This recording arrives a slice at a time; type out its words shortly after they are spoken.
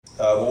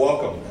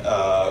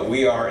Welcome.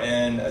 We are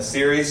in a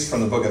series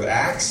from the book of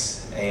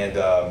Acts, and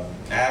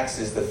Acts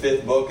is the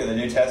fifth book in the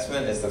New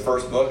Testament. It's the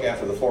first book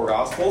after the four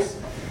Gospels.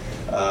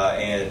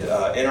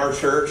 In our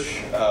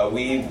church,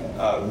 we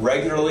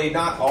regularly,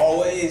 not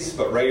always,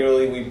 but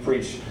regularly we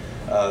preach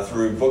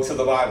through books of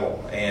the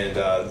Bible. And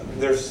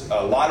there's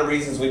a lot of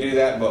reasons we do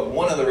that, but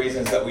one of the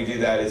reasons that we do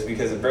that is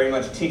because it very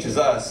much teaches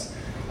us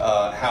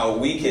how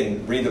we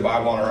can read the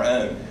Bible on our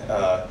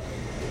own.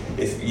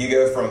 If you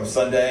go from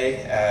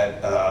Sunday at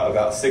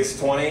about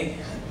 6:20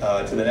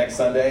 to the next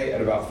Sunday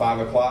at about 5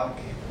 o'clock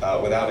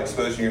without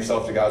exposing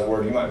yourself to God's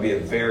Word, you might be a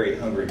very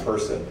hungry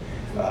person.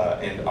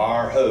 And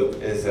our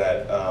hope is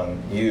that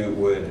you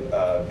would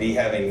be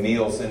having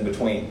meals in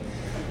between.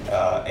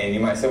 And you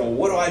might say, well,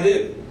 what do I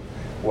do?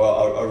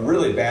 Well, a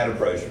really bad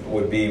approach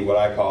would be what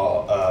I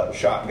call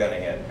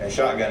shotgunning it. And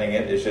shotgunning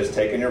it is just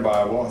taking your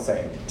Bible and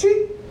saying,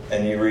 cheep,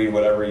 and you read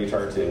whatever you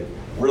turn to.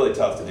 Really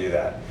tough to do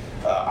that.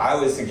 I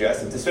would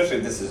suggest, especially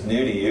if this is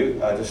new to you,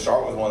 to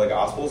start with one of the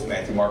Gospels,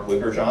 Matthew, Mark,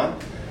 Luke, or John.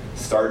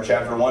 Start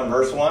chapter 1,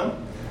 verse 1.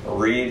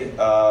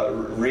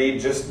 Read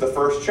just the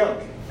first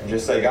chunk. And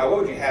just say, God,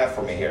 what would you have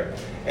for me here?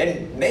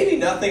 And maybe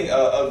nothing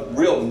of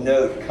real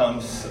note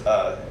comes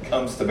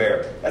to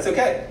bear. That's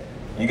okay.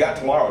 You got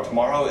tomorrow.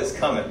 Tomorrow is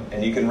coming.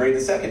 And you can read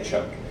the second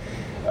chunk.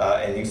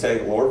 And you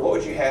say, Lord, what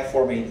would you have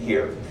for me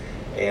here?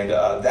 And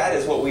that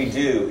is what we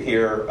do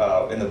here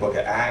in the book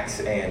of Acts,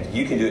 and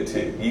you can do it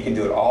too. You can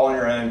do it all on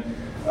your own.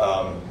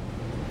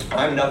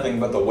 I'm nothing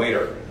but the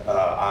waiter.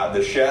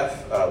 The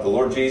chef, the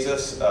Lord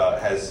Jesus,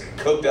 has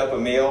cooked up a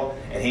meal,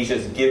 and He's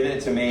just given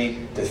it to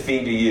me to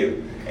feed to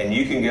you. And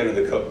you can go to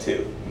the cook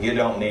too. You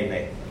don't need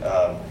me.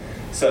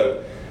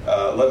 So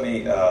let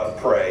me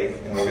pray,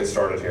 and we'll get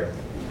started here.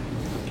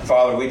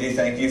 Father, we do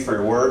thank you for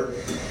your word,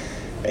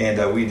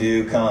 and we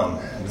do come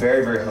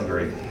very, very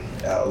hungry.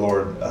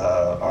 Lord,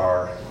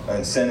 our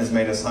sin has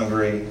made us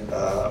hungry.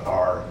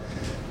 Our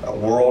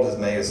world has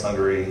made us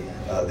hungry.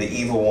 The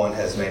evil one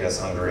has made us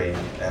hungry.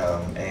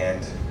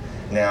 And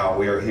now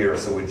we are here.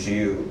 So would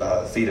you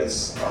feed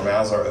us? Our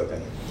mouths are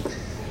open.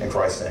 In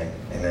Christ's name,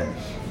 amen.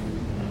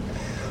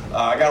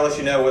 I got to let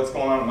you know what's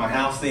going on at my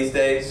house these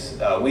days.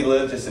 We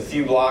live just a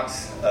few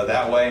blocks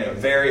that way in a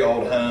very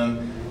old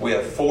home. We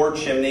have 4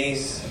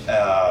 chimneys,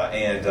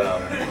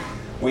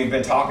 we've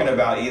been talking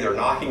about either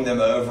knocking them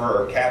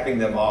over or capping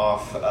them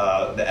off.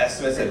 The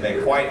estimates have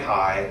been quite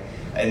high.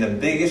 And the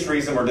biggest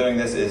reason we're doing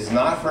this is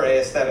not for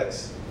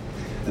aesthetics.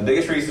 The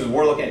biggest reason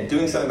we're looking at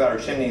doing something about our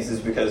chimneys is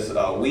because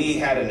we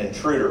had an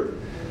intruder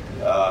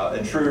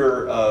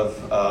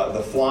of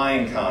the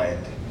flying kind,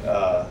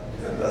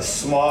 the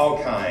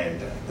small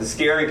kind, the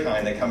scary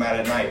kind that come out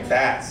at night,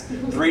 bats.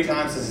 3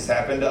 times this has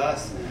happened to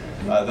us.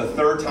 The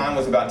third time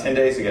was about 10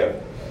 days ago.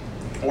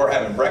 We're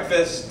having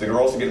breakfast. The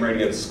girls are getting ready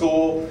to go to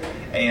school.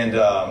 And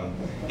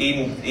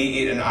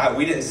Eden and I,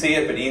 we didn't see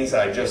it, but Eden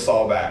said, I just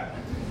saw a bat.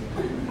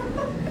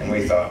 And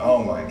we thought,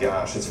 oh my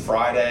gosh, it's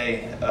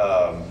Friday.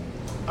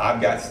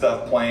 I've got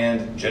stuff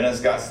planned. Jenna's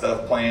got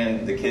stuff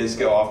planned. The kids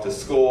go off to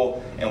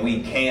school. And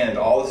we canned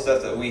all the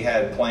stuff that we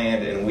had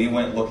planned, and we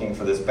went looking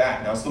for this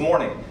bat. Now it's the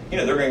morning.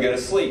 They're going to go to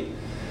sleep.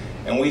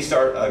 And we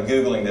start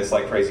Googling this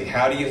like crazy.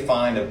 How do you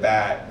find a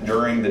bat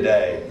during the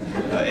day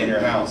in your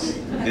house?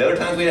 The other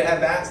times we had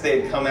bats,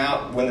 they'd come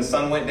out when the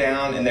sun went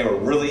down, and they were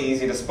really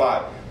easy to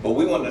spot. But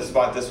we wanted to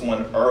spot this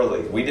one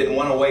early. We didn't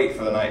want to wait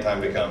for the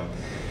nighttime to come.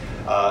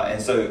 And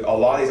so a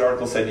lot of these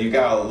articles said you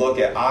got to look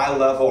at eye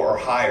level or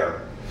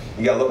higher.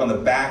 You got to look on the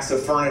backs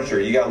of furniture.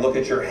 You got to look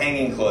at your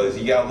hanging clothes.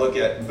 You got to look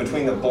at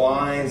between the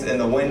blinds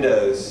and the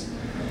windows.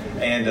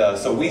 And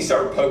so we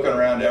start poking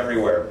around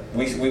everywhere.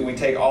 We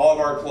take all of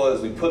our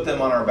clothes, we put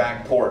them on our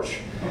back porch,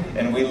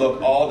 and we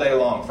look all day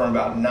long from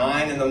about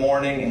 9 in the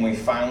morning, and we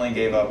finally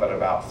gave up at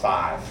about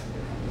 5.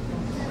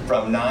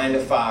 From 9 to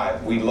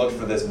 5, we looked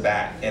for this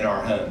bat in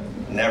our home.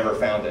 Never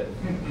found it.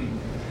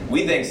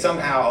 We think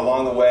somehow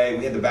along the way,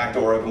 we had the back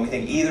door open. We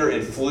think either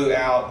it flew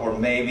out or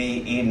maybe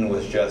Eden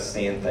was just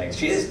seeing things.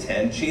 She is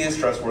 10. She is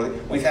trustworthy.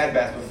 We've had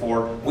bats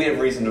before. We have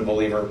reason to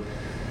believe her.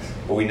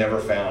 But we never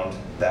found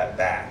that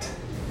bat.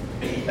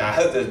 Now, I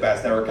hope those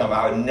bats never come.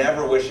 I would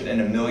never wish it in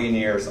a million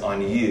years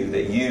on you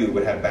that you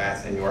would have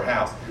bats in your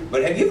house.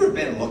 But have you ever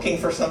been looking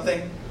for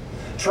something?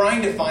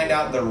 Trying to find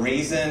out the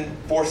reason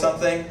for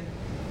something?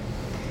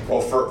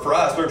 Well, for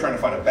us, we were trying to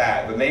find a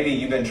bat. But maybe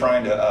you've been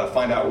trying to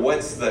find out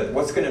what's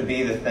going to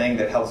be the thing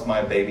that helps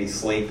my baby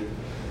sleep.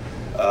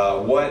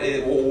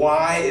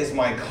 Why is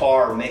my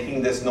car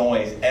making this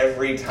noise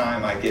every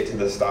time I get to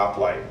the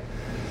stoplight?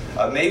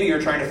 Maybe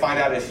you're trying to find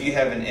out if you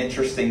have an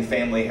interesting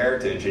family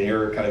heritage and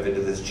you're kind of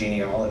into this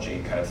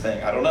genealogy kind of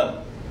thing. I don't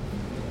know.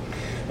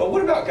 But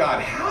what about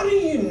God? How do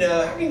you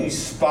know? How can you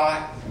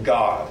spot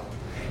God?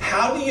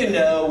 How do you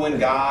know when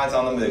God's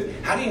on the move?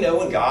 How do you know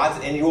when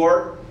God's in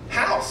your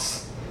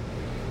house?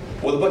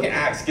 Well, the book of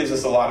Acts gives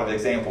us a lot of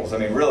examples. I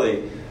mean,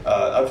 really,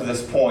 up to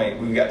this point,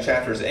 we've got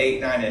chapters 8,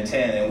 9, and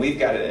 10, and we've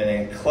got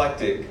an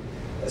eclectic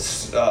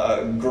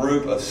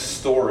group of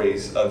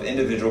stories of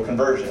individual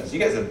conversions. You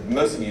guys have,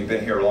 most of you have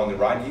been here along the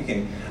ride. You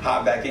can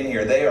hop back in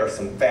here. They are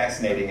some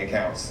fascinating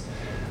accounts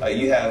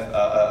You have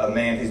a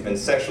man who's been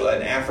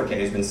an African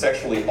who's been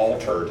sexually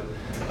altered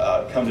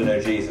come to know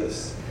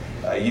Jesus.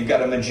 You've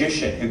got a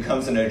magician who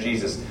comes to know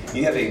Jesus.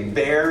 You have a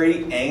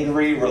very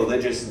angry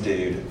religious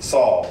dude,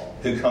 Saul,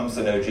 who comes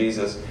to know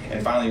Jesus.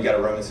 And finally, you've got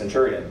a Roman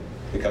centurion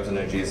who comes to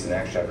know Jesus in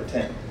Acts chapter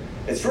 10.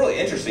 It's really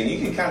interesting. You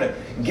can kind of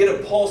get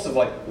a pulse of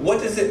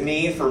what does it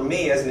mean for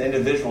me as an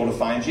individual to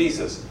find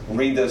Jesus?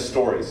 Read those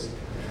stories.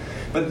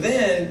 But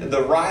then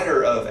the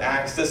writer of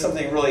Acts does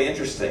something really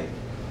interesting.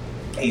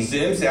 He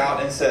zooms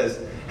out and says,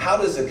 how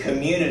does a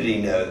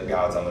community know that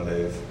God's on the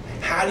move?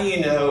 How do you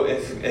know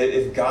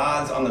if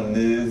God's on the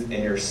move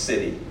in your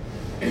city?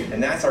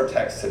 And that's our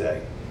text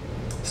today.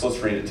 So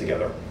let's read it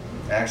together.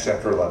 Acts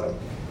chapter 11.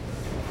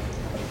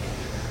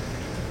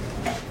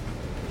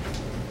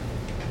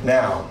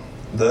 Now,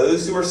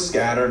 those who were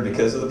scattered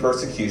because of the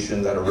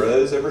persecution that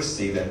arose over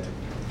Stephen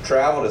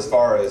traveled as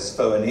far as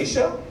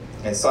Phoenicia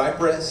and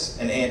Cyprus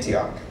and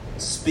Antioch,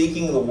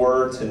 speaking the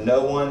word to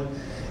no one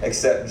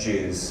except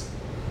Jews.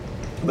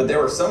 But there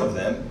were some of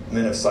them,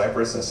 men of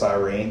Cyprus and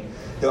Cyrene,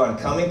 who on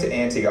coming to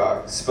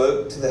Antioch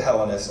spoke to the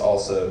Hellenists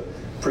also,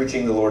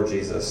 preaching the Lord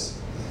Jesus.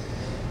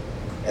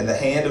 And the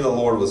hand of the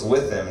Lord was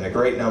with them, and a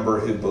great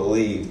number who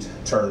believed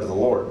turned to the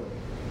Lord.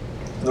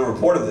 The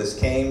report of this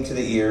came to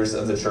the ears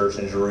of the church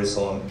in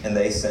Jerusalem, and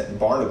they sent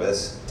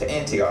Barnabas to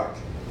Antioch.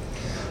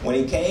 When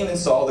he came and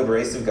saw the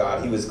grace of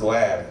God, he was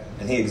glad,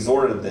 and he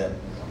exhorted them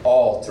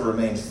all to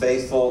remain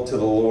faithful to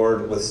the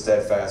Lord with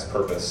steadfast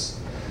purpose.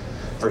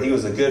 For he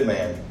was a good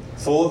man,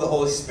 full of the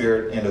Holy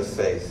Spirit and of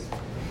faith.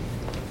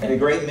 And a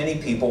great many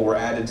people were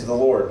added to the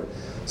Lord.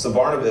 So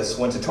Barnabas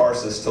went to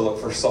Tarsus to look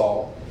for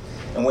Saul.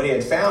 And when he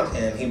had found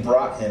him, he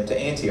brought him to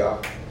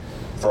Antioch.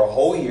 For a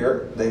whole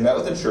year, they met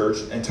with the church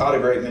and taught a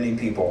great many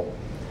people.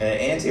 And at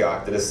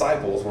Antioch, the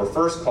disciples were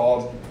first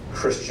called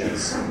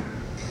Christians.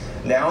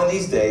 Now in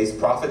these days,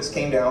 prophets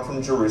came down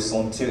from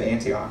Jerusalem to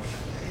Antioch.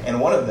 And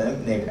one of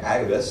them, named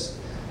Agabus,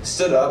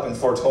 stood up and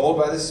foretold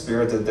by the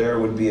Spirit that there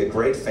would be a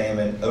great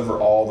famine over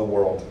all the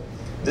world.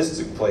 This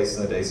took place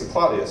in the days of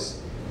Claudius.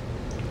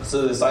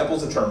 So the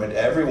disciples determined,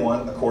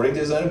 everyone according to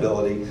his own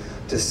ability,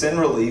 to send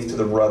relief to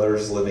the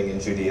brothers living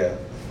in Judea.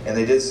 And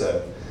they did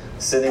so,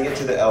 sending it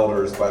to the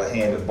elders by the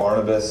hand of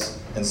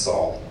Barnabas and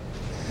Saul.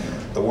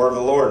 The word of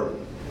the Lord.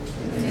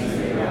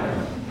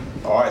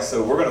 All right,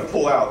 so we're going to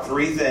pull out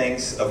three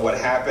things of what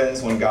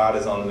happens when God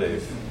is on the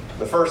move.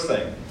 The first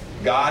thing,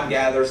 God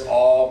gathers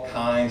all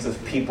kinds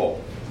of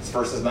people. It's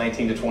verses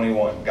 19 to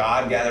 21.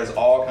 God gathers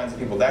all kinds of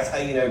people. That's how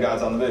you know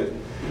God's on the move.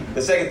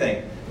 The second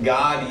thing,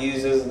 God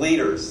uses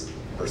leaders.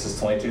 Verses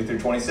 22 through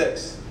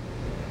 26.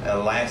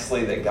 And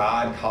lastly, that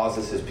God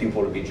causes his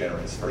people to be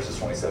generous. Verses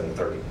 27 to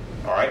 30.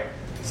 All right?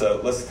 So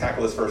let's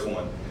tackle this first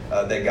one.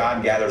 That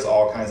God gathers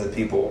all kinds of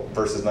people.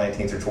 Verses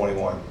 19 through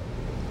 21.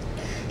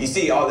 You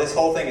see, this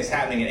whole thing is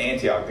happening in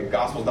Antioch. The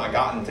gospel's not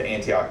gotten to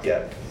Antioch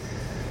yet.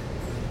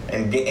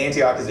 And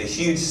Antioch is a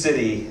huge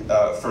city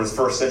for the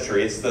first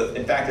century.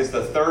 In fact, it's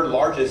the third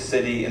largest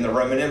city in the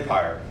Roman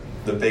Empire.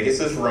 The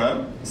biggest is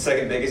Rome. The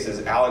second biggest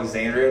is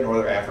Alexandria,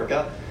 northern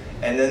Africa.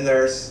 And then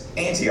there's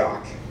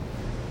Antioch.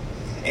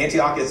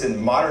 Antioch is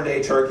in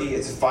modern-day Turkey.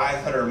 It's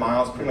 500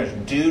 miles, pretty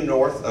much due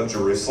north of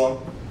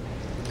Jerusalem.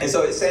 And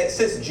so it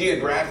sits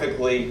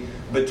geographically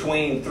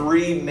between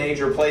three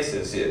major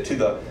places. To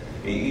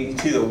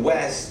the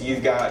west,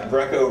 you've got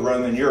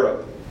Greco-Roman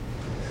Europe.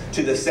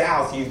 To the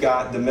south, you've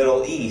got the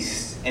Middle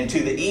East. And to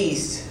the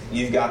east,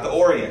 you've got the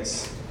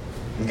Orient.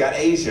 You've got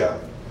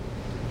Asia.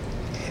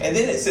 And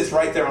then it sits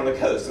right there on the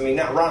coast. I mean,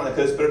 not right on the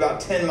coast, but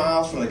about 10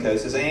 miles from the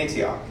coast is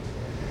Antioch.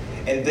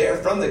 And there,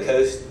 from the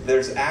coast,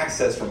 there's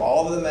access from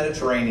all of the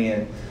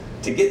Mediterranean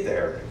to get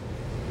there.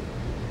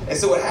 And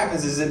so what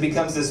happens is it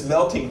becomes this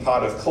melting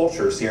pot of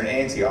cultures here in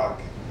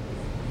Antioch.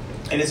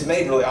 And it's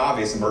made really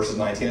obvious in verses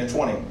 19 and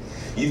 20.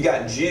 You've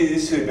got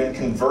Jews who had been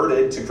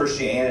converted to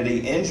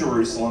Christianity in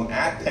Jerusalem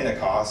at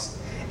Pentecost,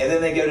 and then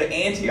they go to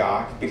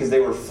Antioch because they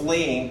were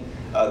fleeing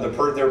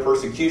their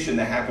persecution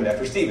that happened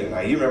after Stephen.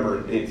 Now, you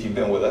remember, if you've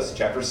been with us,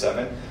 chapter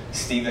 7,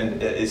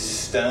 Stephen is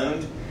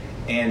stoned,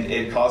 and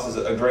it causes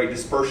a great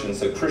dispersion.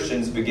 So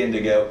Christians begin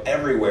to go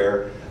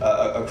everywhere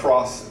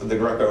across the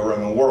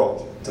Greco-Roman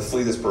world to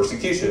flee this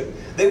persecution.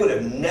 They would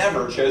have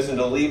never chosen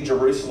to leave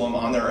Jerusalem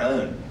on their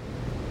own.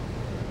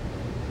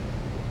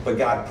 But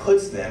God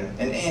puts them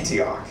in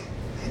Antioch.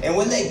 And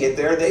when they get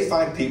there, they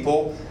find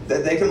people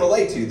that they can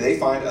relate to. They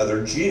find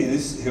other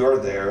Jews who are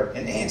there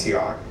in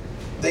Antioch.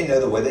 They know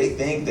the way they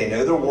think. They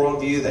know their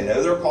worldview. They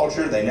know their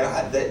culture. They know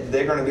how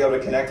they're going to be able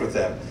to connect with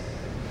them.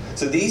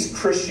 So these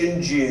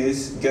Christian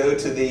Jews go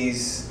to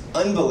these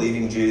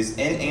unbelieving Jews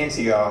in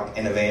Antioch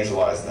and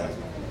evangelize them.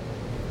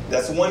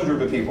 That's one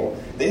group of people.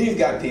 Then you've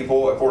got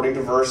people, according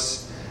to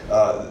verse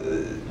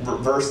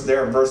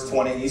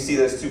 20, you see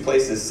those two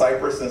places,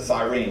 Cyprus and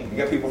Cyrene. You've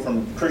got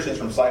Christians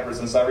from Cyprus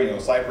and Cyrene. You know,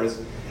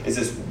 Cyprus is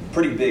this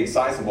pretty big,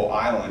 sizable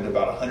island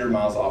about 100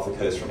 miles off the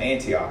coast from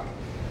Antioch.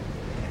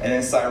 And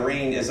then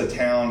Cyrene is a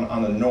town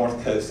on the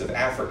north coast of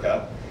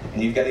Africa.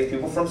 And you've got these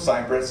people from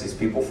Cyprus, these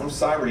people from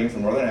Cyrene,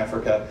 from northern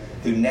Africa,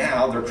 who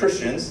now they're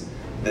Christians,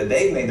 that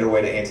they've made their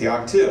way to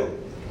Antioch too.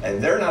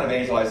 And they're not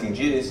evangelizing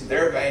Jews.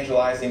 They're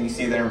evangelizing, you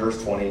see there in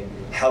verse 20,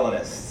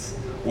 Hellenists.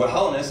 Well,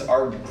 Hellenists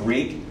are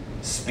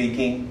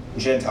Greek-speaking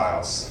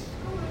Gentiles.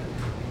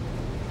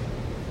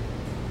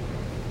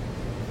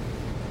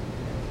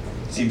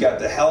 So you've got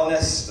the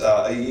Hellenists.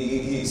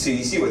 You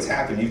see what's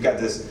happened. You've got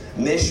this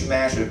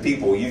mishmash of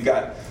people. You've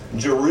got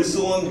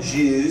Jerusalem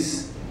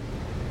Jews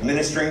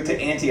ministering to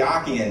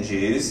Antiochian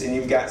Jews, and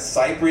you've got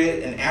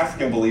Cypriot and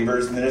African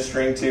believers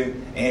ministering to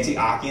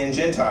Antiochian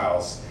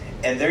Gentiles.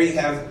 And there you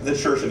have the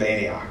Church of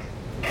Antioch.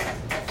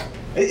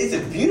 It's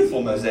a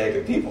beautiful mosaic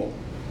of people.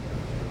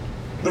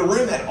 The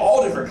room had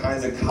all different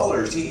kinds of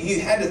colors. You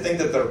had to think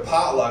that their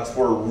potlucks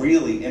were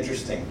really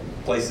interesting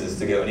places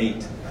to go and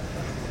eat.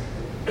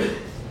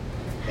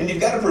 And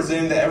you've got to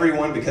presume that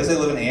everyone, because they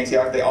live in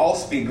Antioch, they all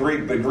speak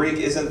Greek, but Greek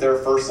isn't their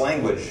first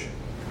language.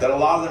 That a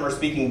lot of them are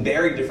speaking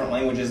very different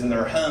languages in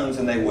their homes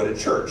than they would at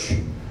church.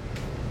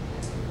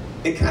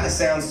 It kind of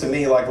sounds to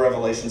me like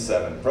Revelation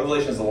 7.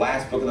 Revelation is the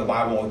last book in the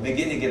Bible, and we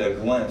begin to get a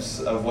glimpse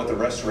of what the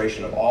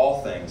restoration of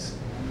all things,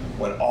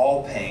 when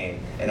all pain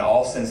and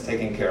all sin's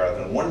taken care of.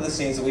 And one of the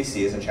scenes that we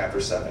see is in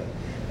chapter 7.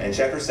 And in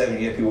chapter 7,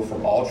 you have people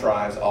from all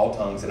tribes, all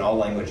tongues, and all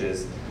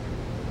languages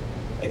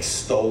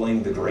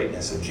extolling the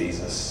greatness of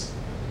Jesus.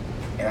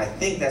 And I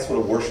think that's what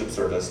a worship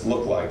service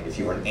looked like if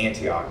you were in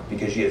Antioch,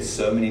 because you had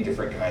so many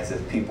different kinds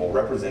of people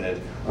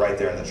represented right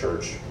there in the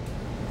church.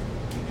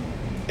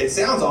 It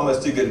sounds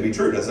almost too good to be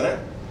true, doesn't it?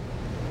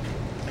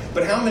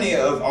 But how many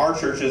of our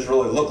churches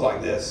really look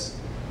like this?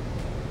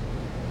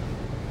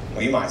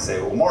 Well, you might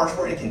say, well, Marsh,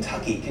 we're in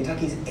Kentucky.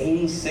 Kentucky's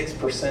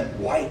 86%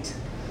 white.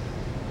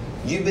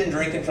 You've been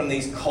drinking from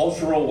these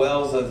cultural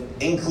wells of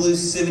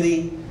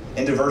inclusivity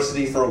and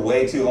diversity for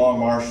way too long,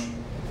 Marsh.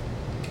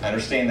 I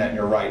understand that, and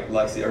you're right.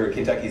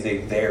 Kentucky is a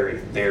very,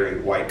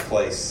 very white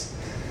place.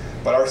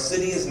 But our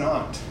city is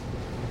not.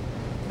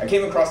 I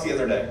came across the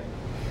other day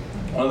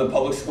on the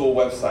public school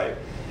website.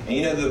 And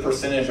you know the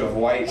percentage of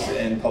whites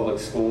in public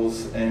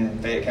schools in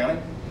Fayette County?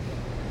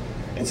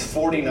 It's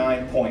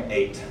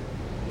 49.8.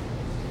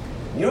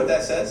 You know what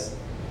that says?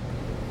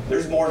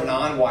 There's more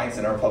non-whites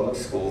in our public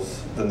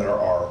schools than there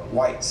are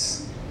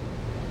whites.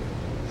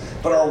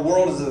 But our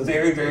world is a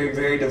very, very,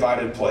 very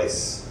divided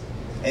place.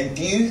 And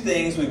few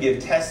things would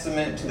give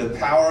testament to the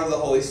power of the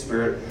Holy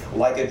Spirit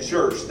like a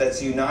church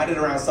that's united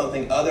around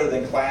something other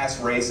than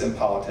class, race, and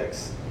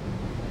politics.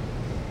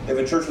 If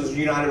a church was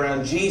united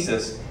around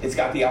Jesus, it's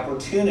got the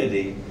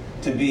opportunity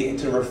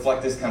to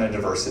reflect this kind of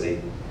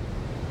diversity.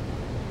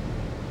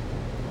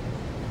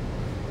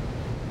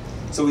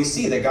 So we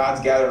see that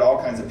God's gathered all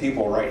kinds of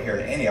people right here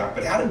in Antioch,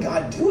 but how did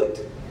God do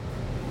it?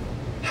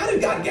 How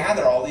did God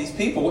gather all these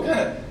people? What kind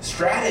of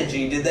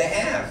strategy did they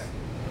have?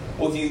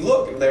 Well, if you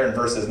look there in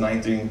verses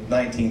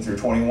 19 through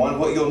 21,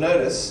 what you'll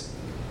notice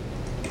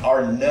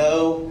are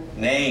no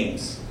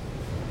names.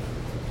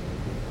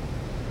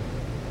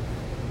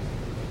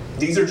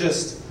 These are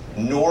just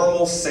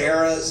normal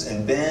Sarahs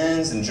and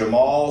Bens and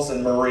Jamals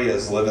and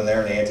Marias living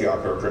there in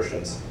Antioch who are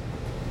Christians.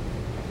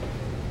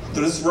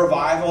 This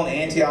revival in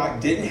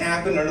Antioch didn't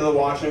happen under the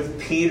watch of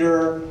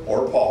Peter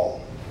or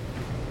Paul.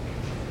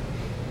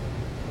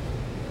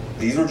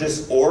 These were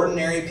just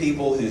ordinary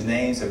people whose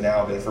names have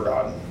now been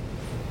forgotten.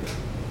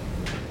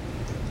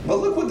 But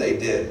look what they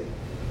did.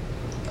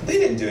 They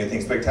didn't do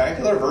anything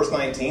spectacular. Verse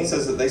 19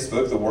 says that they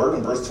spoke the word,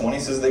 and verse 20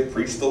 says they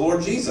preached the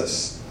Lord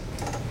Jesus.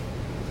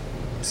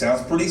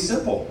 Sounds pretty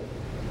simple.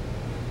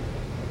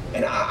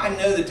 And I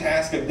know the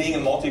task of being a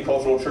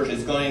multicultural church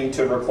is going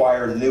to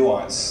require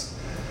nuance.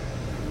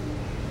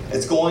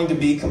 It's going to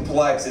be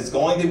complex. It's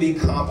going to be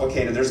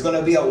complicated. There's going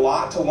to be a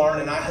lot to learn,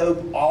 and I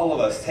hope all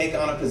of us take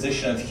on a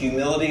position of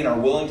humility and are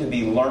willing to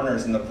be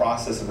learners in the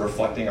process of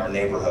reflecting our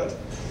neighborhood.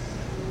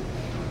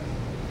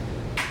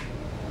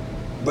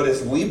 But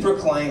if we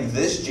proclaim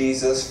this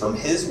Jesus from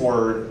His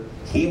Word,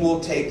 He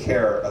will take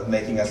care of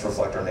making us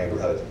reflect our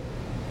neighborhood.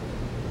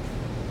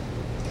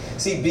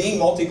 See, being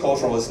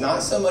multicultural is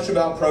not so much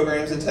about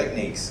programs and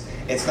techniques.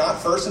 It's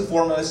not first and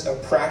foremost a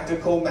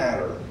practical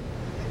matter.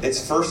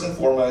 It's first and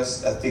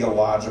foremost a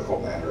theological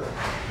matter.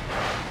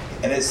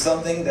 And it's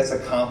something that's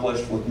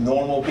accomplished with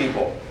normal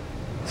people.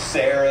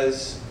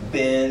 Sarahs,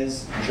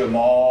 Bens,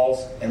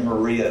 Jamals, and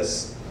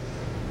Marias.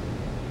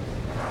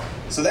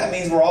 So that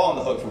means we're all on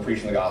the hook for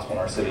preaching the gospel in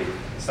our city.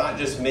 It's not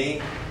just me,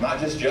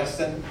 not just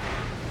Justin,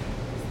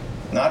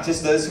 not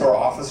just those who are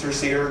officers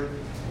here.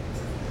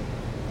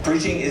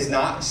 Preaching is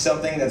not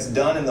something that's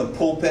done in the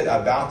pulpit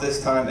about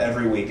this time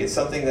every week. It's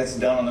something that's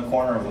done on the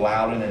corner of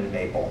Loudon and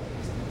Maple.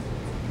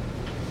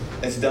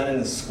 It's done in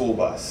the school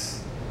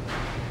bus.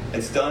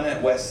 It's done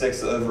at West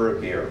 6th over a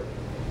beer.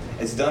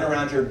 It's done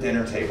around your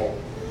dinner table.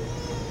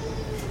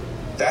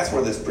 That's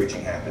where this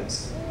preaching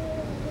happens.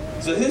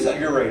 So who's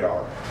on your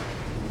radar?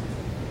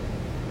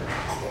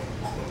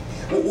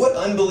 What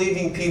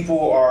unbelieving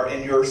people are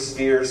in your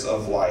spheres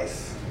of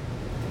life?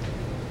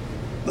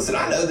 Listen,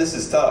 I know this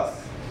is tough.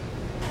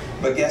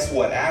 But guess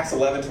what? Acts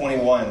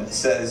 11:21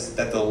 says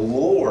that the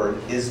Lord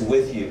is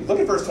with you. Look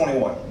at verse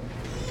 21.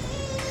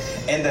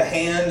 And the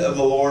hand of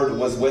the Lord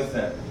was with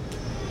them.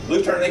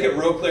 Luke's trying to make it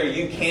real clear.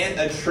 You can't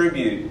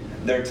attribute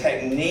their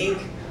technique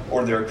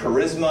or their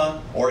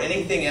charisma or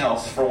anything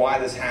else for why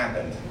this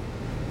happened.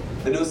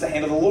 That it was the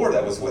hand of the Lord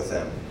that was with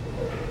them.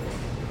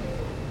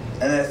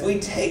 And if we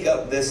take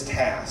up this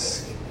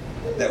task,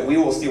 that we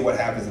will see what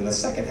happens in the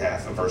second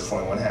half of verse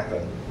 21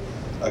 happen.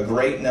 A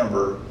great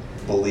number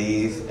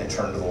believe and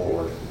turn to the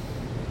Lord.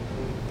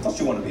 Don't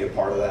you want to be a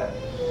part of that?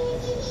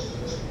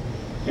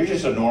 You're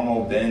just a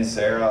normal Ben,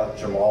 Sarah,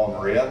 Jamal, and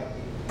Maria.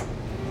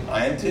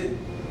 I am too.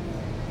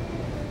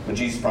 But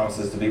Jesus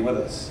promises to be with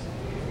us.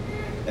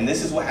 And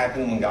this is what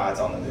happens when God's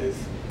on the move.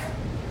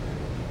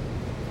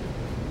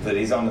 But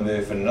he's on the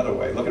move in another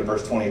way. Look at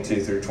verse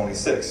 22 through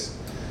 26.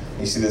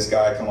 You see this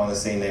guy come on the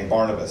scene named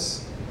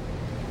Barnabas.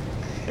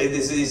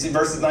 You see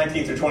verses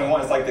 19 through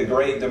 21, it's like the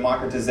great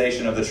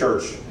democratization of the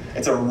church.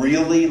 It's a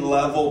really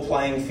level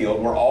playing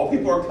field where all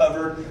people are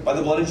covered by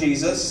the blood of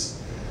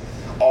Jesus.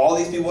 All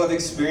these people have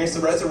experienced the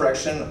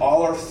resurrection.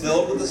 All are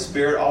filled with the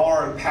Spirit. All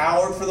are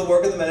empowered for the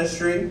work of the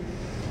ministry.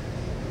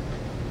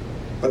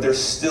 But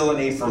there's still a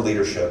need for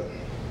leadership.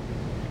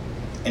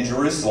 In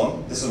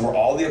Jerusalem, this is where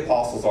all the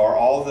apostles are.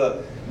 All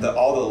the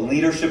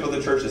leadership of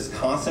the church is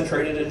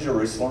concentrated in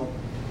Jerusalem.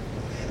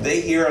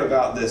 They hear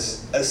about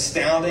this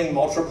astounding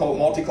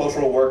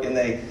multicultural work, and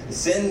they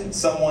send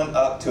someone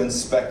up to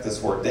inspect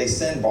this work. They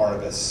send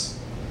Barnabas.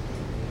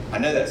 I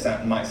know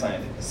that might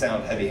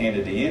sound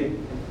heavy-handed to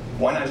you.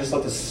 Why not just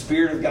let the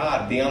Spirit of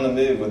God be on the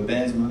move with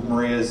Ben's,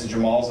 Maria's,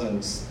 Jamal's,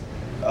 and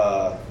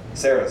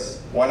Sarah's?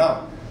 Why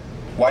not?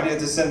 Why do you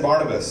have to send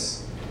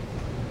Barnabas?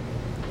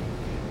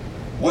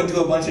 What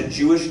do a bunch of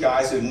Jewish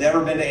guys who've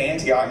never been to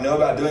Antioch know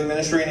about doing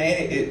ministry in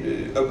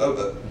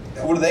Antioch?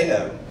 What do they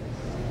know?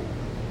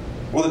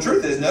 Well, the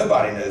truth is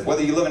nobody knows.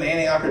 Whether you live in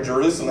Antioch or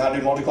Jerusalem, how to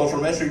do multicultural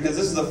ministry, because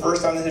this is the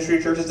first time in the history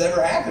of church has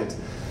ever happened.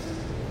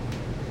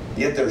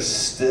 Yet there's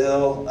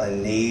still a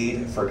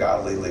need for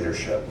godly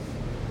leadership.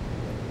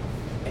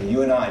 And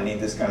you and I need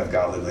this kind of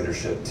godly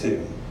leadership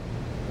too.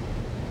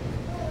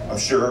 I'm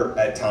sure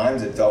at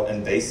times it felt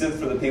invasive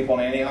for the people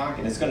in Antioch,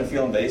 and it's going to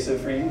feel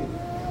invasive for you.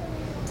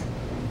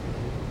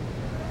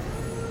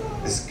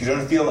 It's going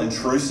to feel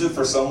intrusive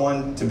for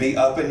someone to be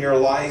up in your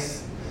life.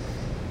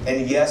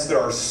 And yes, there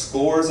are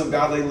scores of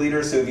godly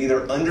leaders who have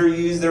either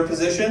underused their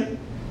position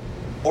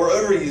or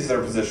overused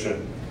their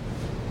position.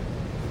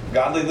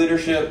 Godly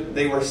leadership,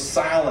 they were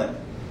silent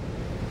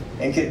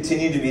and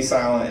continue to be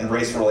silent in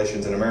race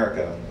relations in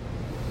America.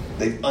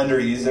 They've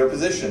underused their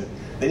position.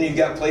 Then you've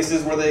got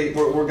places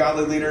where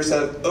godly leaders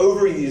have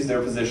overused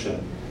their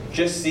position.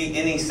 Just see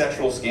any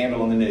sexual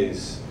scandal in the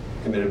news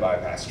committed by a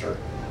pastor.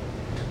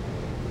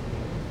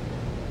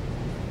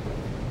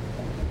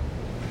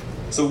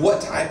 So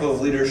what type of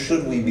leader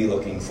should we be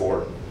looking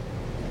for?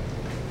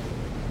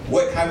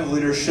 What kind of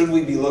leader should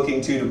we be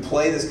looking to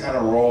play this kind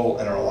of role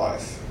in our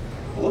life?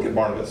 Well, look at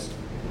Barnabas.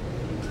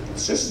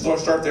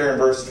 Let's start there in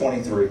verse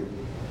 23.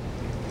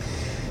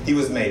 He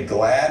was made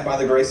glad by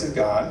the grace of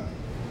God.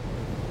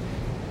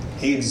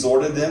 He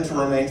exhorted them to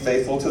remain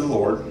faithful to the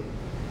Lord.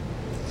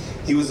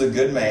 He was a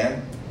good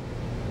man.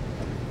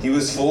 He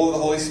was full of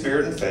the Holy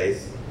Spirit and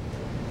faith.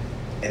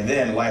 And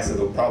then, lastly,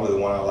 probably the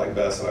one I like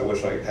best, and I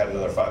wish I had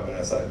another 5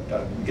 minutes, I'd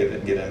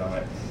get in on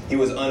it. He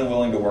was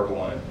unwilling to work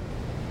alone.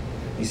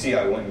 You see,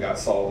 I went and got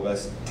Saul, the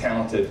most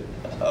talented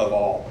of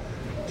all,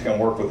 to come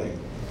work with him.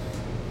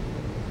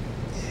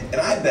 And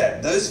I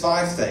bet those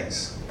 5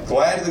 things,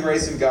 glad to the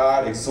grace of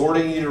God,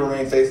 exhorting you to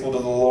remain faithful to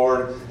the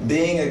Lord,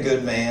 being a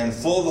good man,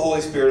 full of the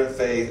Holy Spirit and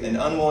faith, and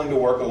unwilling to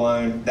work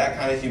alone, that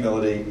kind of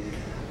humility,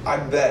 I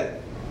bet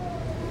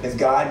if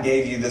God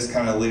gave you this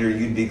kind of leader,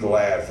 you'd be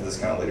glad for this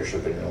kind of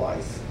leadership in your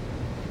life.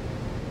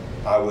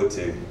 I would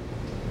too.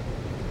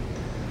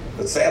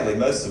 But sadly,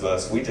 most of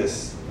us, we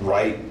just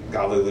write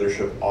godly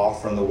leadership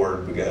off from the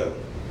word we go.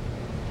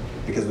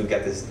 Because we've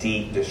got this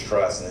deep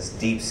distrust and this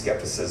deep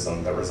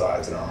skepticism that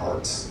resides in our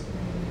hearts.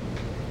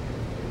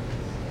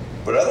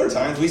 But other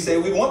times we say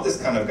we want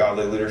this kind of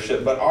godly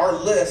leadership, but our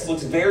list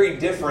looks very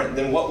different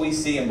than what we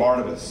see in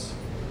Barnabas.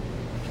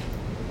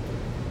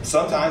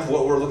 Sometimes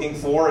what we're looking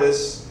for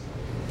is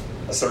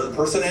a certain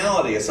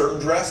personality, a certain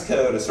dress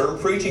code, a certain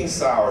preaching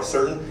style, a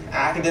certain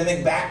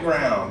academic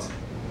background.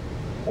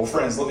 Well,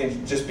 friends, let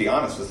me just be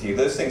honest with you.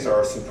 Those things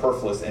are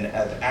superfluous and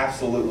have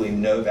absolutely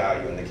no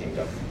value in the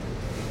kingdom.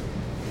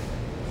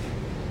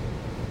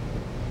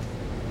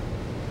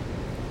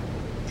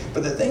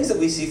 But the things that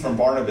we see from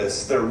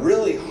Barnabas, they're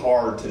really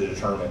hard to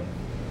determine.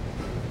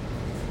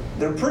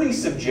 They're pretty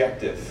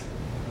subjective.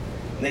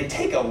 And they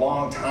take a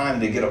long time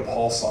to get a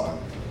pulse on.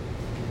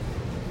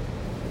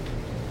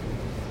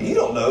 You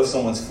don't know if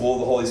someone's full of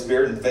the Holy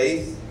Spirit and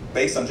faith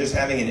based on just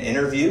having an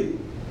interview.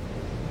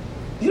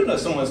 You don't know if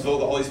someone's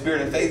filled with the Holy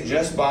Spirit and faith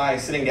just by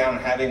sitting down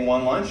and having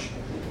one lunch.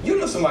 You don't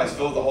know if somebody's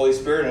filled with the Holy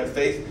Spirit and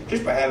faith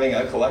just by having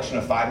a collection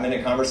of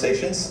 5-minute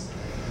conversations.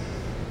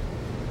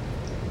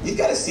 You've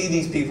got to see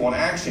these people in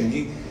action.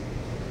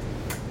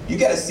 You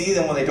got to see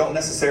them when they don't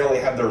necessarily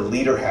have their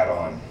leader hat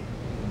on.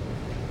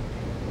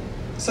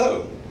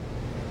 So,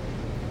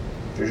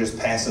 if you're just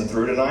passing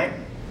through tonight,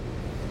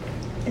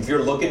 If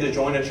you're looking to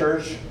join a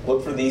church,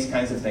 look for these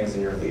kinds of things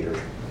in your leader.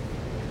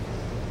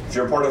 If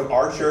you're a part of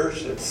our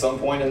church, at some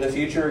point in the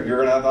future, you're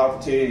going to have the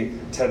opportunity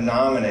to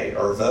nominate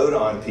or vote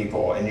on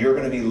people, and you're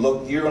going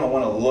to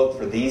want to look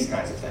for these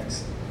kinds of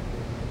things.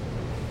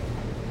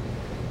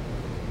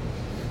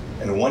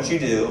 And once you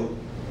do,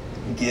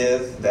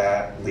 give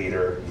that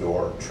leader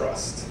your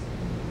trust.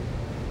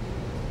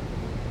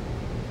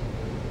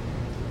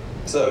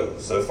 So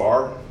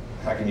far,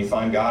 how can you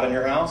find God in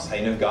your house? How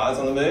do you know God's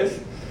on the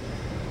move?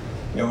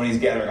 You know when He's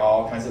gathering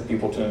all kinds of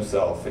people to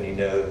Himself, and you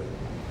know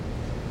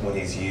when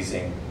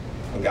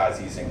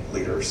God's using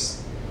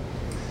leaders.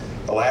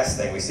 The last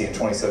thing we see in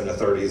 27 to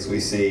 30 is we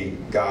see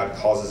God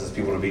causes His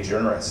people to be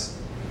generous.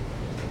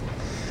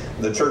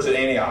 The church at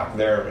Antioch,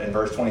 there in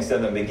verse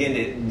 27,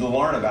 begin to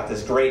learn about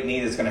this great need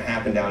that's going to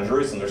happen down in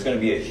Jerusalem. There's going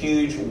to be a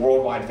huge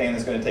worldwide famine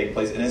that's going to take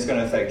place, and it's going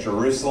to affect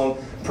Jerusalem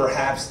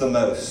perhaps the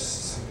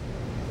most.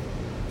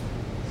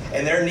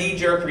 And their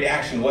knee-jerk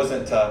reaction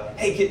wasn't to,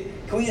 hey,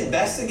 can we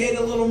investigate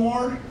a little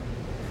more?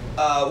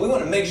 We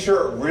want to make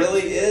sure it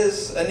really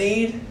is a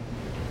need.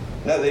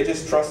 No, they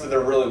just trusted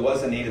there really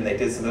was a need, and they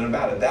did something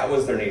about it. That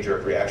was their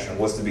knee-jerk reaction,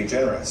 was to be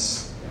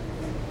generous.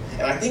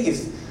 And I think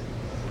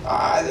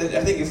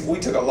if we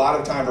took a lot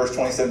of time, verse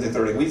 27 to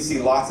 30, we'd see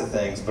lots of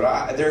things,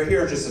 but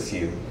here are just a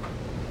few.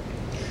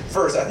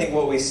 First, I think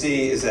what we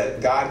see is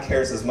that God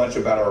cares as much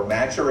about our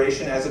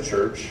maturation as a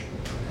church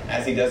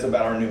as He does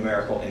about our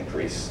numerical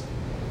increase.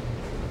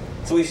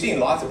 So we've seen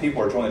lots of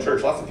people are joining the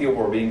church. Lots of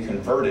people are being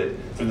converted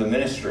through the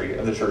ministry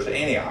of the church at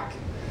Antioch.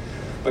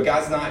 But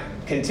God's not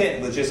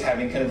content with just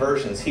having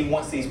conversions. He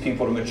wants these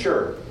people to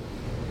mature.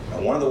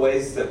 And one of the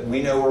ways that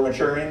we know we're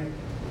maturing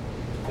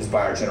is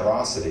by our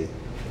generosity.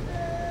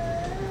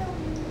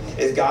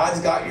 If God's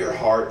got your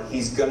heart,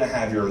 He's going to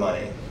have your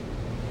money.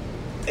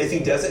 If He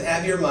doesn't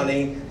have your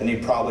money, then He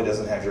probably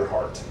doesn't have your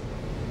heart.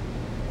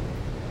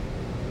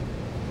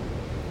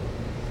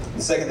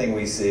 The second thing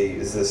we see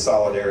is this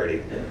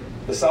solidarity.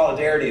 The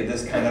solidarity of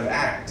this kind of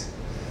act.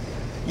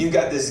 You've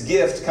got this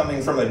gift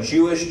coming from a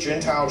Jewish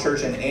Gentile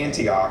church in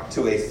Antioch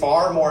to a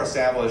far more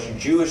established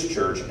Jewish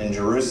church in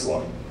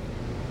Jerusalem.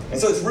 And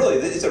so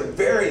it's a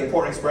very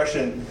important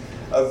expression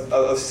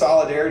of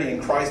solidarity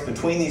in Christ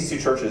between these two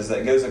churches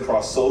that goes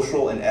across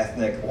social and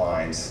ethnic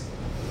lines.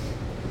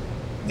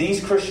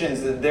 These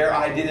Christians, their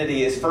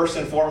identity is first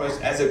and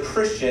foremost as a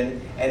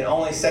Christian, and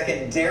only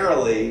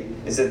secondarily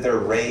is it their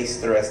race,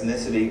 their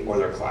ethnicity, or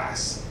their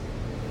class.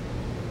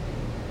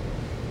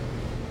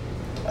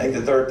 I think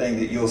the third thing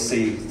that you'll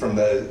see from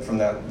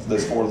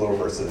those four little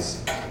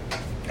verses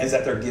is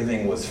that their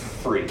giving was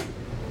free.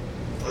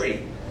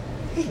 Free.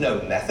 There's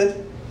no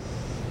method.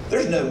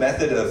 There's no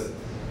method of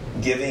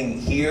giving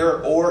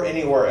here or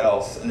anywhere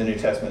else in the New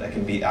Testament that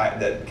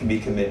can be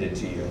commended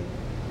to you.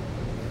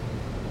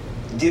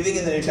 Giving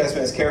in the New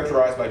Testament is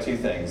characterized by two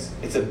things.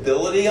 It's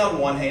ability on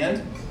one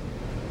hand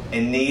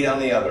and need on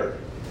the other.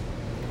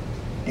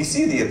 You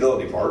see the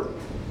ability part.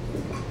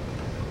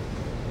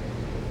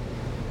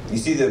 You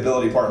see the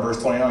ability part in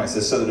verse 29. It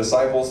says, so the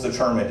disciples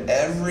determined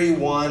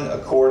everyone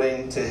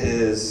according to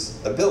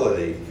his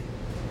ability.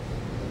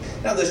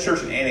 Now this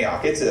church in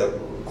Antioch, it's a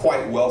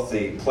quite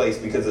wealthy place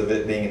because of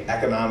it being an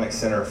economic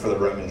center for the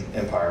Roman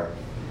Empire.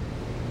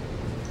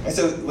 And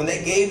so when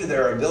they gave to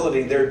their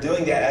ability, they're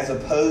doing that as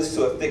opposed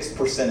to a fixed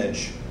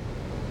percentage.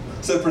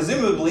 So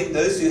presumably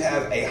those who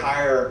have a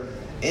higher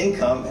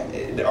income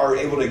are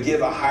able to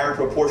give a higher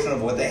proportion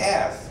of what they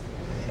have.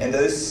 And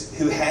those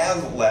who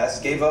have less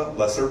gave a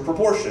lesser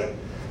proportion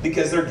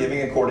because they're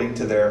giving according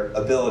to their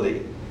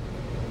ability.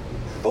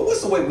 But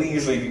what's the way we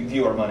usually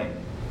view our money?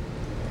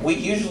 We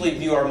usually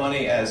view our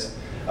money as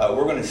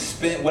we're going to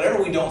spend,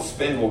 whatever we don't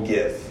spend, we'll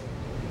give.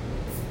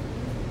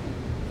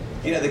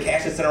 You know, the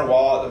cash that's in our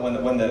wallet, when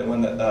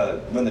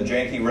the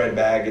janky red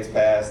bag gets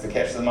passed, the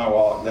cash that's in my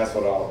wallet, that's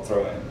what I'll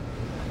throw in.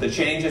 The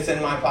change that's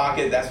in my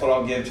pocket, that's what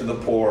I'll give to the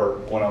poor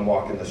when I'm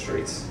walking the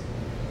streets.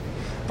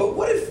 But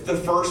what if the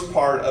first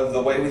part of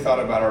the way we thought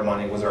about our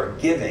money was our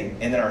giving,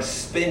 and then our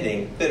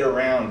spending fit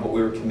around what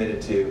we were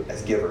committed to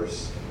as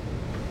givers?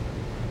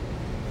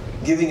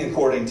 Giving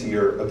according to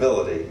your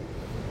ability.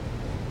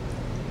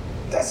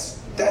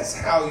 That's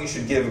how you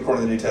should give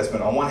according to the New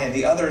Testament. On one hand,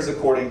 the other is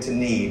according to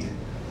need.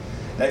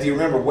 Now, if you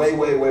remember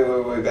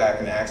way back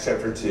in Acts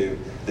chapter 2,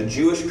 the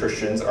Jewish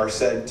Christians are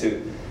said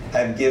to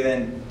have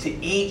given to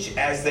each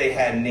as they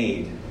had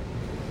need.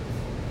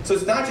 So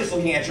it's not just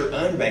looking at your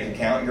own bank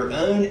account, your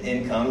own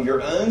income,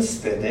 your own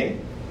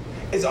spending.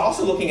 It's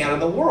also looking out in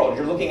the world.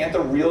 You're looking at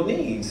the real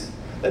needs.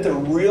 That the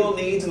real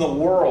needs in the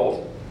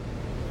world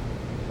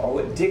are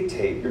what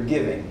dictate your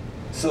giving.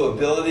 So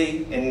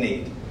ability and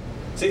need.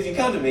 So if you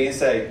come to me and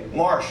say,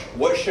 Marsh,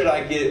 what should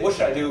I get? What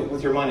should I do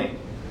with your money?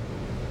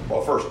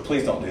 Well, first,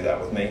 please don't do that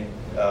with me.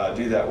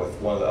 Do that with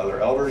one of the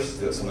other elders.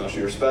 Do it with someone else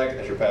you respect.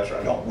 As your pastor,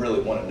 I don't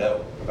really want to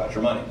know about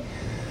your money.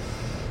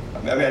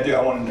 I mean, I do.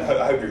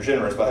 I hope you're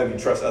generous, but I hope you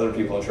trust other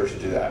people in church to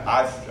do that.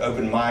 I've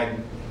opened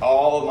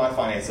all of my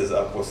finances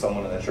up with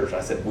someone in the church, and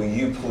I said, will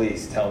you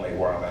please tell me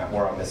where I'm at,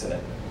 where I'm missing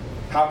it?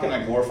 How can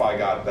I glorify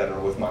God better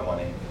with my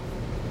money?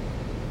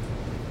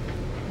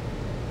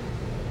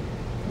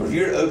 But if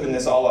you were to open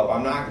this all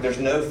up, there's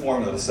no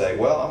formula to say,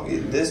 well,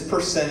 this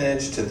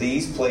percentage to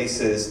these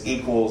places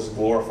equals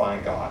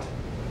glorifying God.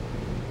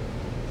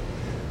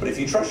 But if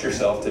you trust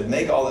yourself to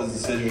make all those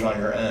decisions on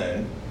your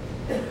own,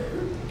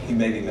 you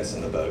may be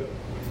missing the boat.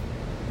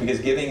 Because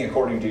giving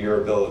according to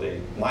your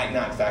ability might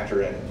not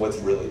factor in what's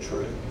really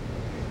true.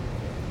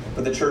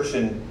 But the church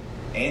in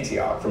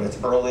Antioch, from its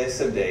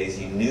earliest of days,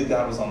 you knew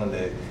God was on the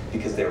move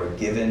because they were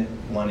giving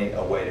money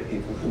away to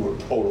people who were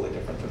totally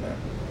different than them.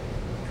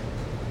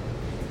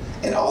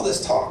 And all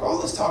this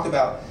talk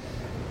about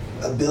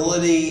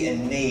ability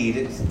and need,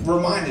 it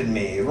reminded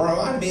me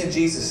of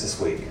Jesus this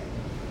week.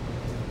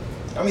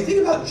 I mean,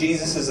 think about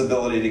Jesus'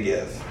 ability to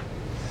give.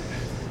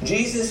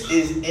 Jesus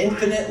is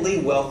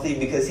infinitely wealthy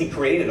because he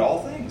created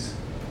all things.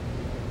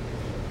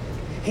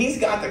 He's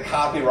got the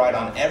copyright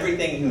on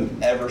everything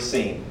you've ever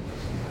seen.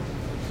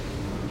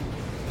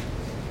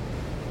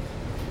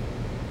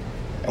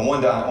 And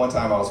one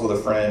time I was with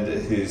a friend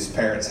whose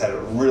parents had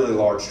a really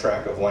large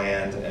tract of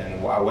land,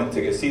 and I went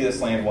to go see this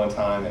land one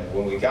time, and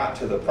when we got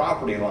to the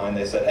property line,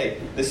 they said,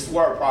 hey, this is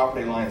where our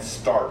property line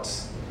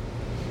starts.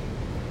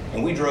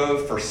 And we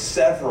drove for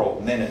several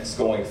minutes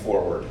going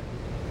forward.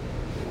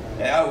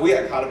 And we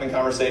got caught up in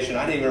conversation.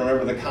 I didn't even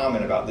remember the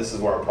comment about this is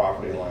where our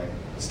property line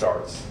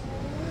starts.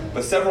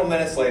 But several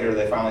minutes later,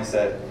 they finally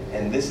said,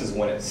 and this is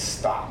when it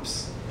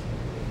stops.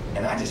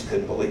 And I just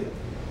couldn't believe it.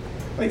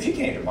 I mean, if you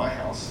came to my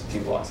house a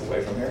few blocks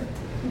away from here,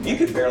 you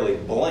could barely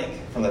blink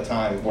from the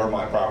time where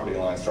my property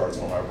line starts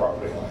and where my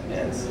property line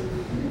ends. I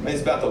mean,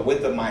 it's about the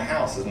width of my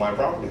house is my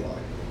property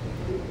line.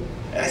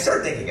 And I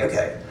started thinking,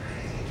 okay,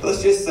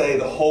 let's just say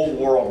the whole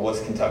world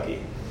was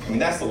Kentucky. I mean,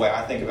 that's the way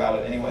I think about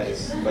it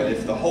anyways. But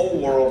if the whole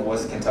world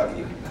was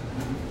Kentucky,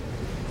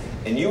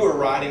 and you were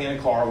riding in a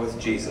car with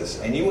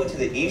Jesus, and you went to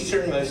the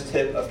easternmost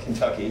tip of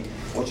Kentucky,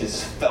 which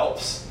is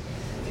Phelps,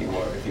 if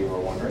you were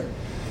wondering.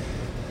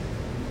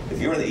 If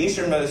you were in the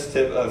easternmost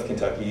tip of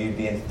Kentucky, you'd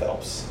be in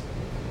Phelps.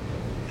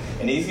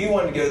 And if you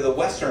wanted to go to the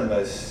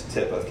westernmost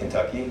tip of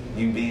Kentucky,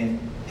 you'd be in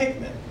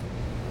Hickman.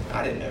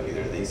 I didn't know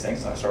either of these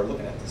things, so I started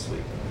looking at it this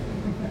week.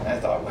 And I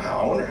thought,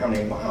 wow, I wonder how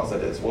many miles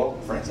that is. Well,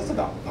 friends, that's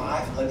about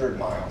 500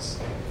 miles.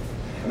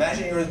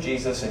 Imagine you were with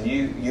Jesus and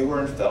you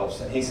were in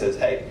Phelps, and he says,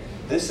 hey,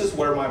 this is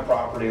where my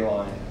property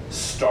line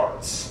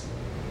starts.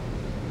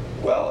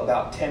 Well,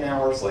 about 10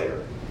 hours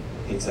later,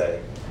 he'd say,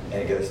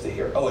 and it goes to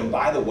here. Oh, and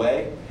by the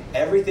way,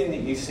 everything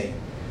that you've seen,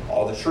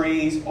 all the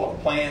trees, all the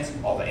plants,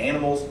 all the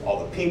animals,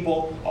 all the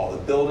people, all the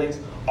buildings,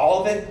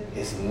 all of it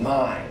is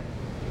mine.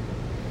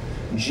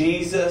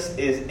 Jesus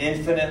is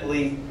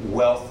infinitely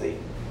wealthy.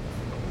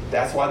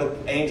 That's why the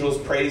angels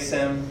praise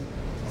him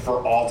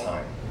for all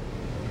time.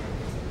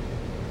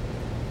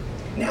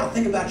 Now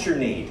think about your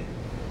need.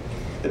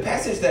 The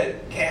passage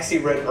that Cassie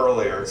read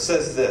earlier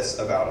says this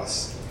about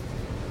us.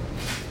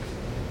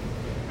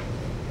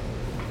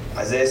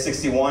 Isaiah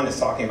 61 is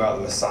talking about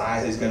the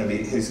Messiah who's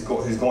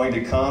going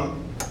to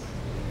come.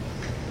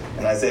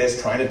 And Isaiah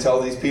is trying to tell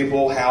these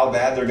people how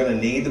bad they're going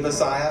to need the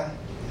Messiah.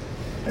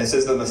 And it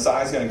says the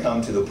Messiah is going to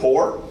come to the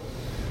poor,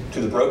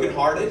 to the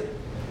brokenhearted,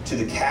 to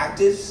the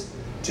captives,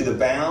 to the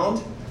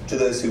bound, to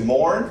those who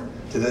mourn,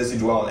 to those who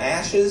dwell in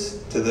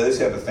ashes, to those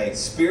who have a faint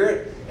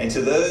spirit, and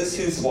to those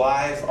whose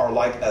lives are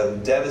like a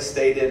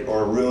devastated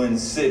or ruined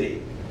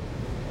city.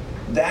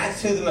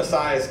 That's who the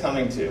Messiah is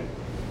coming to.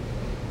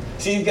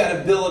 So you've got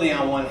ability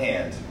on one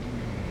hand,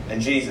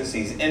 and Jesus,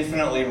 he's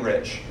infinitely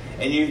rich.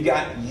 And you've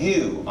got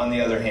you on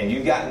the other hand.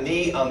 You've got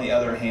me on the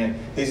other hand,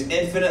 who's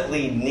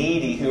infinitely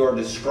needy, who are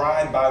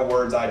described by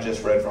words I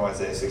just read from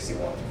Isaiah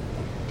 61.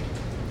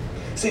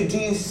 So do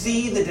you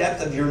see the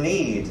depth of your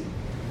need?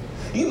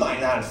 You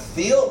might not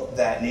feel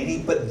that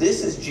needy, but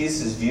this is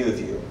Jesus' view of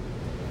you.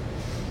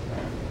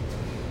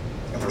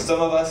 And for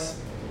some of us,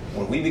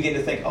 when we begin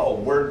to think, oh,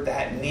 we're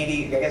that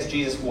needy, I guess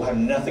Jesus will have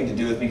nothing to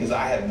do with me because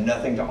I have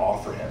nothing to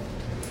offer him.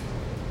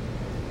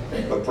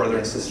 But brother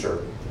and sister,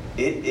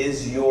 it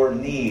is your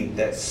need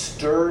that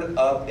stirred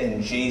up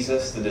in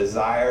Jesus the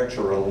desire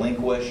to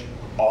relinquish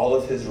all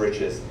of his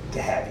riches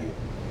to have you.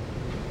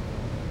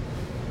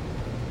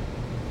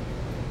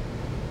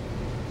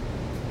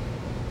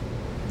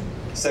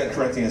 Second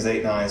Corinthians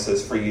 8:9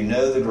 says, "For you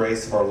know the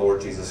grace of our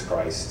Lord Jesus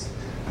Christ,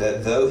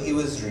 that though he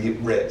was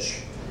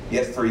rich,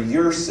 yet for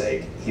your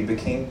sake he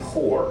became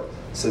poor,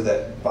 so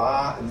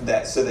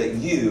that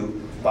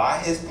you, by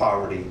his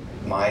poverty,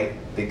 might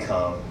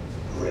become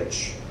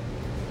rich."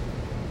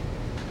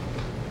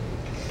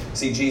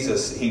 See,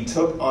 Jesus, he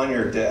took on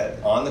your debt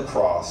on the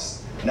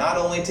cross, not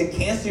only to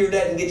cancel your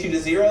debt and get you to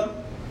zero,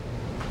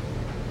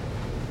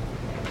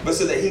 but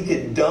so that he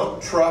could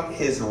dump truck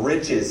his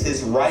riches,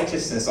 his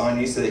righteousness on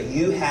you so that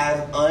you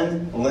have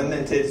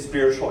unlimited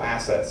spiritual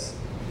assets.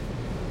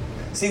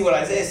 See, what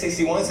Isaiah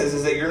 61 says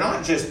is that you're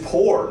not just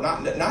poor,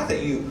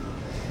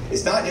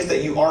 it's not just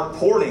that you aren't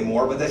poor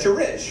anymore, but that you're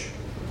rich.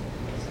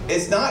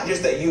 It's not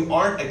just that you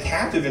aren't a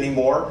captive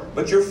anymore,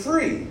 but you're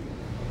free.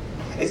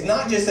 It's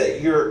not just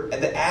that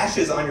the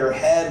ashes on your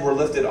head were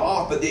lifted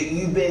off, but that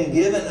you've been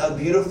given a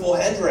beautiful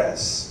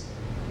headdress.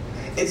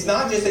 It's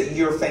not just that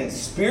your faint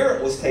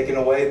spirit was taken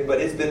away, but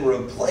it's been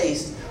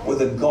replaced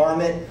with a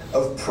garment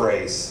of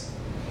praise.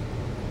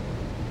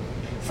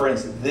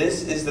 Friends,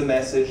 this is the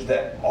message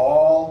that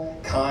all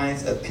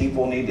kinds of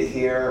people need to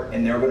hear,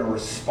 and they're going to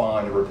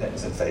respond to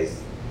repentance and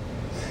faith.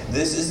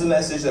 This is the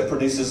message that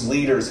produces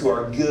leaders who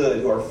are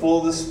good, who are full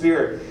of the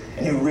Spirit,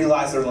 and who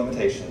realize their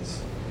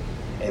limitations.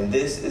 And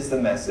this is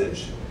the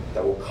message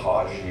that will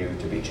cause you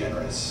to be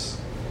generous.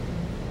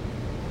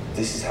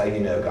 This is how you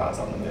know God's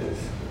on the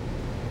move.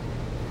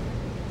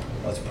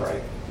 Let's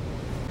pray.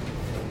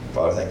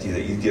 Father, thank you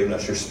that you've given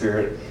us your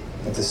Spirit.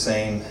 That the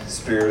same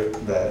Spirit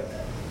that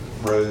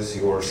rose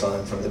your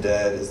Son from the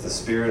dead is the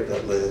Spirit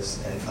that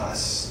lives in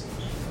us.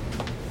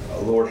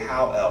 Lord,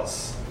 how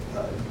else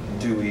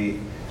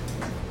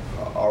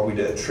are we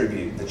to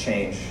attribute the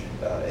change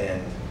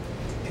in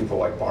people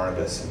like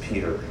Barnabas and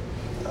Peter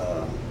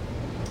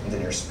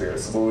than your Spirit?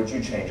 So Lord, would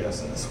you change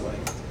us in this way?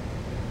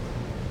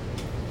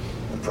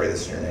 We pray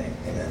this in your name.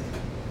 Amen.